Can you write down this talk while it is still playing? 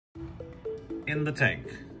in the tank.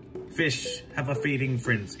 Fish have a feeding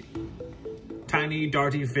frenzy. Tiny,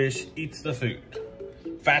 darty fish eats the food.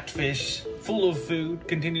 Fat fish, full of food,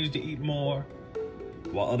 continues to eat more,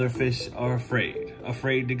 while other fish are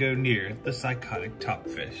afraid to go near the psychotic top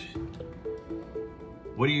fish.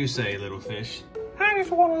 What do you say, little fish? I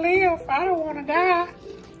just want to live. I don't want to die.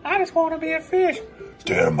 I just want to be a fish.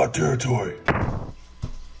 Stay out of my territory.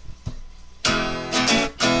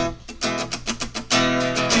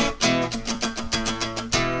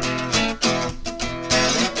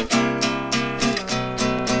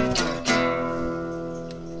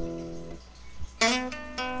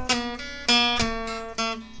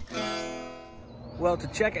 Well, to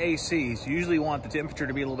check ACs, you usually want the temperature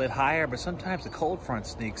to be a little bit higher, but sometimes the cold front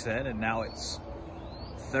sneaks in and now it's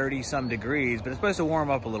 30 some degrees, but it's supposed to warm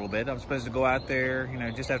up a little bit. I'm supposed to go out there, you know,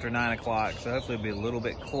 just after 9 o'clock, so hopefully it'll be a little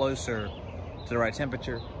bit closer to the right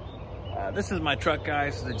temperature. This is my truck,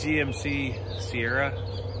 guys, the GMC Sierra.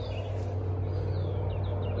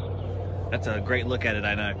 That's a great look at it,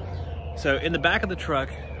 I know. So in the back of the truck,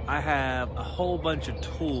 I have a whole bunch of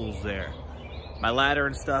tools there. My ladder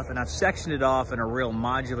and stuff, and I've sectioned it off in a real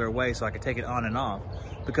modular way so I can take it on and off.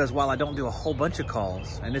 Because while I don't do a whole bunch of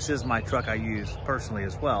calls, and this is my truck I use personally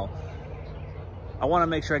as well, I want to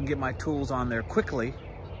make sure I can get my tools on there quickly.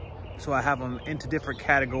 So I have them into different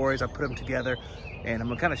categories. I put them together, and I'm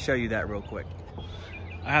gonna kind of show you that real quick.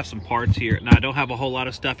 I have some parts here. Now, I don't have a whole lot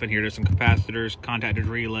of stuff in here. There's some capacitors, contactor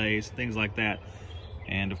relays, things like that.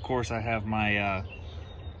 And of course I have my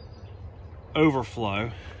overflow,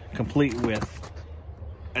 complete with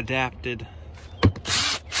adapted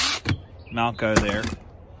Malco there.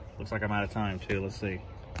 Looks like I'm out of time too. Let's see.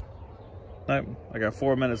 Nope, I got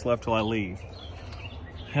 4 minutes left till I leave.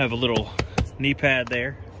 Have a little knee pad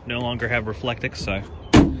there. No longer have Reflectix, so.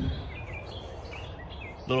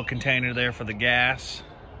 Little container there for the gas.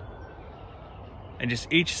 And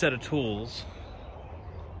just each set of tools,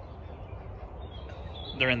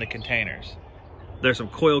 they're in the containers. There's some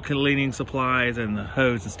coil cleaning supplies and the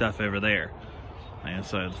hose and stuff over there. And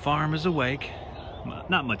so the farm is awake.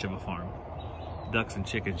 Not much of a farm. Ducks and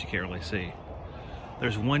chickens you can't really see.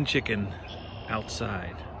 There's one chicken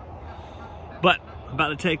outside. But about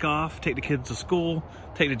to take off, take the kids to school,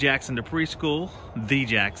 take the Jackson to preschool, the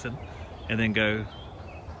Jackson, and then go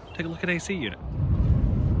take a look at AC unit.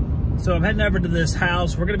 So I'm heading over to this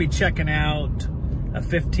house. We're gonna be checking out a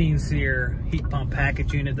 15 SEER heat pump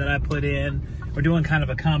package unit that I put in. We're doing kind of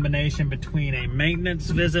a combination between a maintenance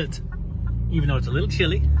visit, even though it's a little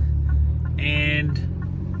chilly,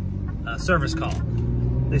 and a service call.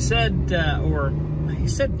 They said, or he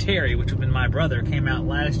said Terry, which would have been my brother, came out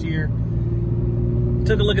last year,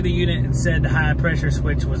 took a look at the unit and said the high pressure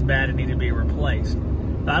switch was bad and needed to be replaced.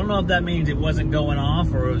 I don't know if that means it wasn't going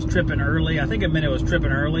off or it was tripping early. I think it meant it was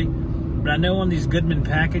tripping early, but I know on these Goodman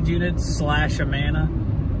package units / Amana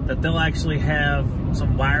that they'll actually have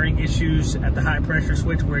some wiring issues at the high pressure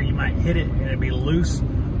switch where you might hit it and it'd be loose.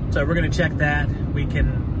 So we're gonna check that. We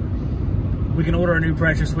can order a new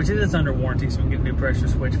pressure switch. It is under warranty, so we can get a new pressure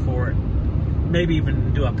switch for it. Maybe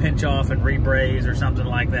even do a pinch off and rebraze or something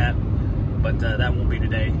like that. But that won't be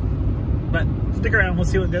today. But stick around, we'll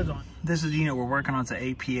see what goes on. This is the unit we're working on. It's an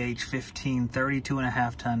APH15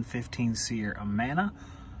 32.5 ton 15 SEER Amana,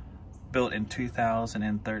 built in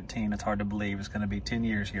 2013. It's hard to believe it's going to be 10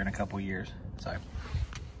 years here in a couple years. So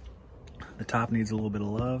the top needs a little bit of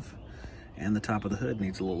love, and the top of the hood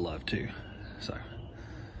needs a little love too. So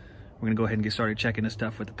we're gonna go ahead and get started checking this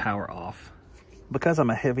stuff with the power off. Because I'm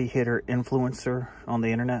a heavy hitter influencer on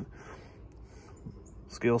the internet,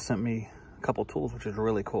 Skill sent me a couple tools, which is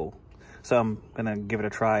really cool. So I'm gonna give it a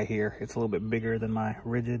try here. It's a little bit bigger than my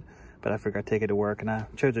rigid, but I figured I'd take it to work, and I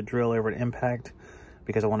chose a drill over an impact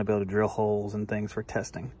because I want to be able to drill holes and things for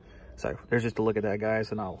testing. So there's just a look at that,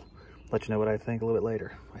 guys, and I'll let you know what I think a little bit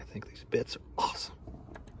later. I think these bits are awesome.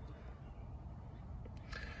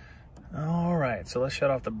 All right, so let's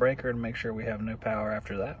shut off the breaker and make sure we have no power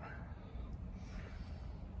after that.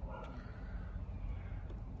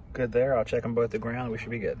 Good there. I'll check them both at the ground. We should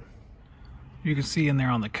be good. You can see in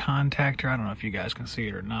there on the contactor, I don't know if you guys can see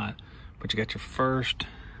it or not, but you got your first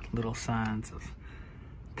little signs of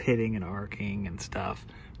pitting and arcing and stuff.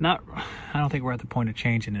 I don't think we're at the point of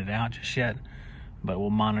changing it out just yet, but we'll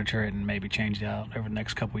monitor it and maybe change it out over the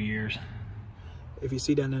next couple years. If you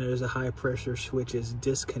see down there, there's a high pressure switch is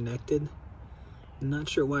disconnected. I'm not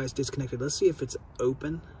sure why it's disconnected. Let's see if it's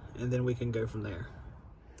open, and then we can go from there.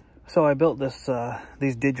 So I built this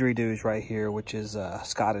these didgeridoos right here, which is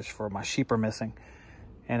Scottish for my sheep are missing.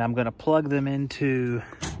 And I'm gonna plug them into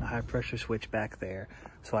the high pressure switch back there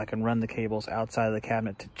so I can run the cables outside of the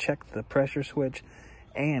cabinet to check the pressure switch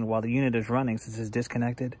And while the unit is running, since it's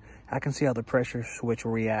disconnected, I can see how the pressure switch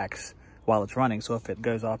reacts while it's running. So if it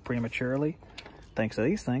goes off prematurely, thanks to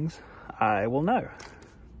these things, I will know.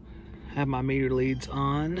 I have my meter leads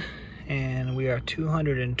on, and we are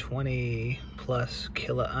 220 plus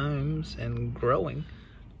kilo ohms and growing.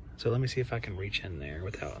 So let me see if I can reach in there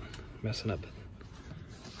without messing up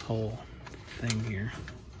the whole thing here.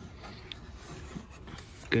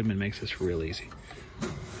 Goodman makes this real easy.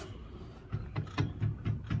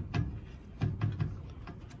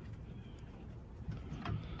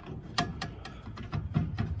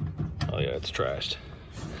 Oh yeah, it's trashed.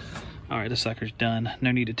 All right, this sucker's done.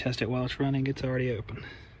 No need to test it while it's running. It's already open.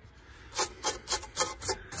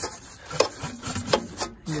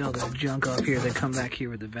 Get all that junk off here, then come back here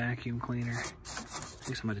with the vacuum cleaner. I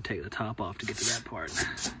think I'm going to take the top off to get to that part.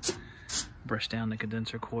 Brush down the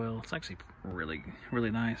condenser coil. It's actually really,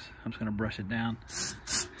 really nice. I'm just going to brush it down.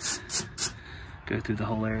 Go through the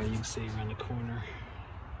whole area. You can see around the corner.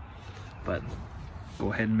 But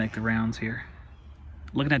go ahead and make the rounds here.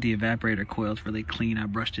 Looking at the evaporator coil, it's really clean. I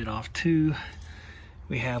brushed it off too.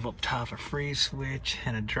 We have up top a freeze switch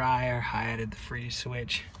and a dryer. I added the freeze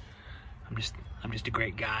switch. I'm just a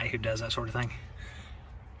great guy who does that sort of thing.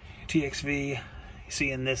 TXV, you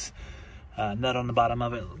see in this nut on the bottom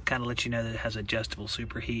of it, kind of lets you know that it has adjustable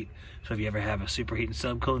superheat. So if you ever have a superheat and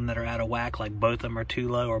subcooling that are out of whack, like both of them are too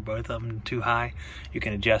low or both of them too high, you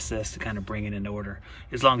can adjust this to kind of bring it into order,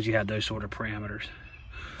 as long as you have those sort of parameters.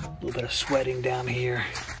 A little bit of sweating down here,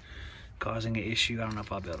 causing an issue. I don't know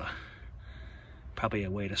if I'll be able to, probably a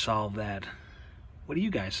way to solve that. What do you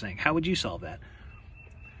guys think? How would you solve that?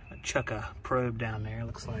 I chuck a probe down there.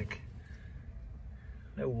 Looks like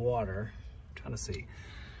no water. I'm trying to see.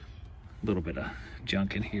 A little bit of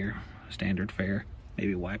junk in here, standard fare.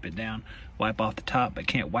 Maybe wipe it down. Wipe off the top, but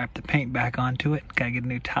can't wipe the paint back onto it. Gotta get a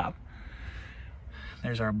new top.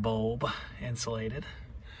 There's our bulb, insulated.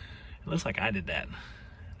 It looks like I did that.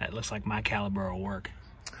 That looks like my caliber will work.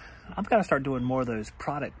 I've got to start doing more of those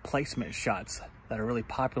product placement shots that are really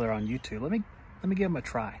popular on YouTube. Let me give them a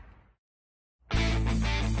try.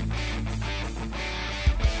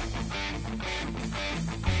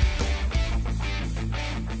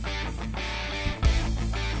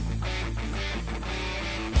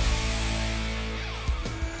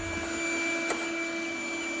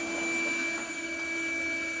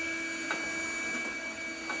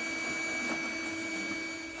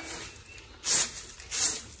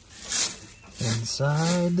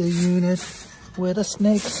 Inside the unit where the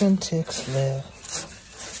snakes and ticks live,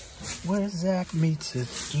 where Zack meets his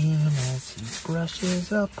skin as he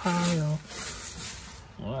brushes a pile.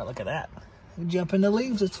 Well, look at that. We jump in the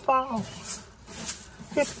leaves, it's fall.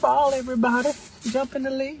 It's fall, everybody. Jump in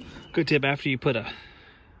the leaves. Good tip, after you put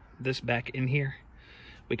this back in here,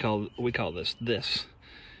 we call this.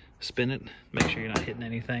 Spin it, make sure you're not hitting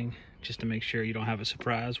anything, just to make sure you don't have a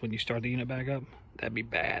surprise when you start the unit back up. That'd be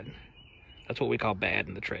bad. That's what we call bad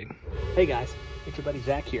in the trade. Hey guys, it's your buddy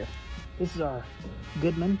Zach here. This is our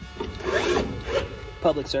Goodman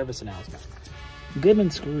public service announcement.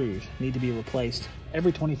 Goodman screws need to be replaced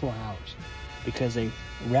every 24 hours because they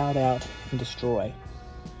route out and destroy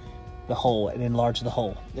the hole and enlarge the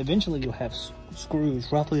hole. Eventually you'll have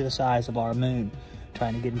screws roughly the size of our moon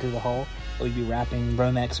trying to get into the hole, or you'll be wrapping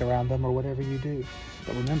Romex around them or whatever you do.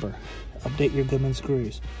 But remember, update your Goodman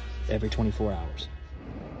screws every 24 hours.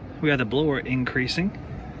 We got the blower increasing.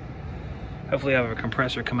 Hopefully I have a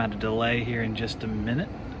compressor come out of delay here in just a minute.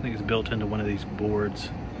 I think it's built into one of these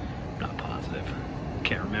boards. Not positive.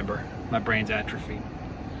 Can't remember. My brain's atrophied.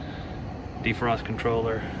 Defrost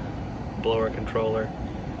controller, blower controller.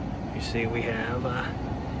 You see we have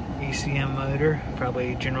ECM motor,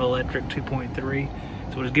 probably General Electric 2.3.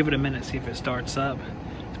 So we'll just give it a minute, see if it starts up.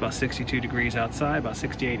 It's about 62 degrees outside, about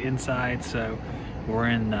 68 inside, so we're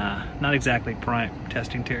in not exactly prime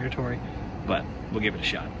testing territory, but we'll give it a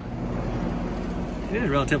shot. It is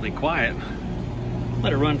relatively quiet.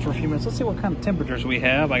 Let it run for a few minutes. Let's see what kind of temperatures we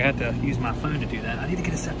have. I have to use my phone to do that. I need to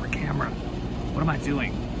get a separate camera. What am I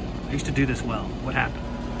doing? I used to do this well. What happened?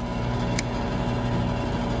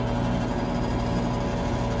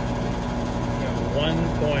 Yeah,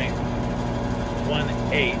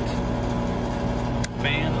 1.18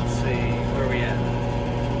 fan. Let's see, where are we at?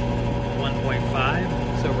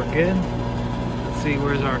 1.5, so we're good. Let's see,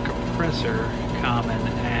 where's our compressor common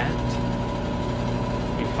at?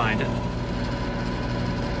 You find it.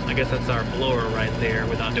 I guess that's our blower right there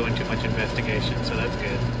without doing too much investigation, so that's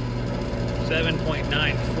good.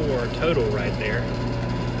 7.94 total right there.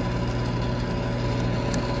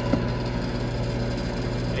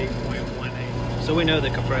 8.18. So we know the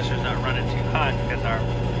compressor's not running too hot because our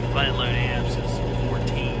running load amps is 14.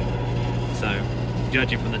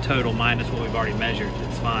 judging from the total minus what we've already measured,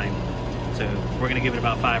 it's fine. So we're gonna give it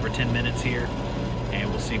about 5 or 10 minutes here, and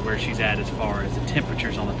we'll see where she's at as far as the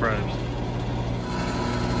temperatures on the probes.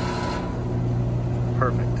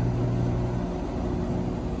 Perfect.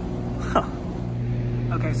 Huh.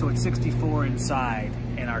 Okay, so it's 64 inside,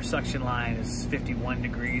 and our suction line is 51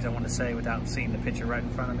 degrees, I want to say, without seeing the picture right in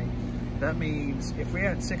front of me. That means if we're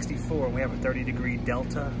at 64 and we have a 30-degree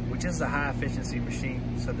delta, which is a high-efficiency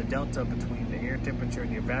machine, so the delta between the air temperature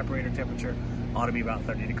and the evaporator temperature ought to be about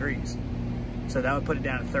 30 degrees. So that would put it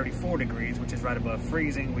down at 34 degrees, which is right above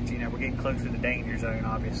freezing, which, you know, we're getting close to the danger zone,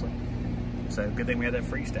 obviously. So good thing we have that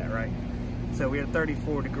freeze stat, right? So we have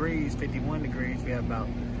 34 degrees, 51 degrees. We have about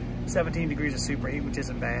 17 degrees of superheat, which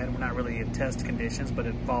isn't bad. We're not really in test conditions, but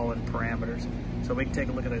it fall in parameters. So we can take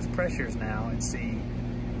a look at those pressures now and see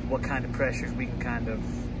what kind of pressures we can kind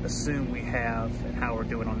of assume we have and how we're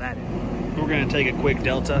doing on that end. We're gonna take a quick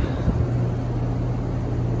delta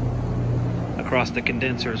across the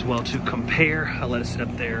condenser as well to compare. I'll let it sit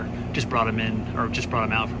up there. Just brought them in, or just brought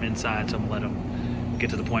them out from inside, so I'm gonna let them get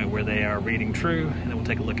to the point where they are reading true, and then we'll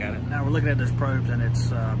take a look at it. Now we're looking at those probes, and it's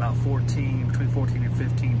about between 14 and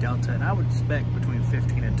 15 delta, and I would expect between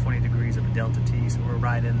 15 and 20 degrees of a delta T, so we're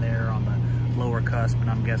right in there on the lower cusp, and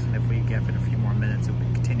I'm guessing if we give it a few more minutes, it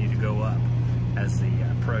would continue to go up as the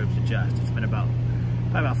probes adjust. It's been probably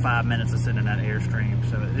about 5 minutes of sitting in that airstream,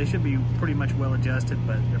 so they should be pretty much well adjusted,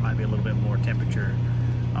 but there might be a little bit more temperature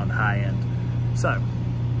on the high end. So,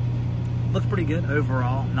 looks pretty good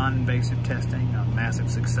overall. Non-invasive testing, a massive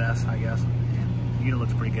success, I guess. And the unit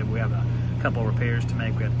looks pretty good. We have a couple of repairs to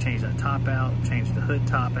make. We have to change that top out, change the hood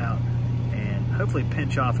top out, and hopefully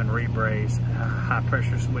pinch off and rebraze a high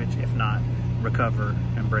pressure switch. If not, recover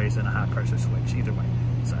and braze in a high pressure switch. Either way.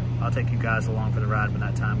 So I'll take you guys along for the ride when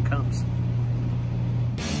that time comes.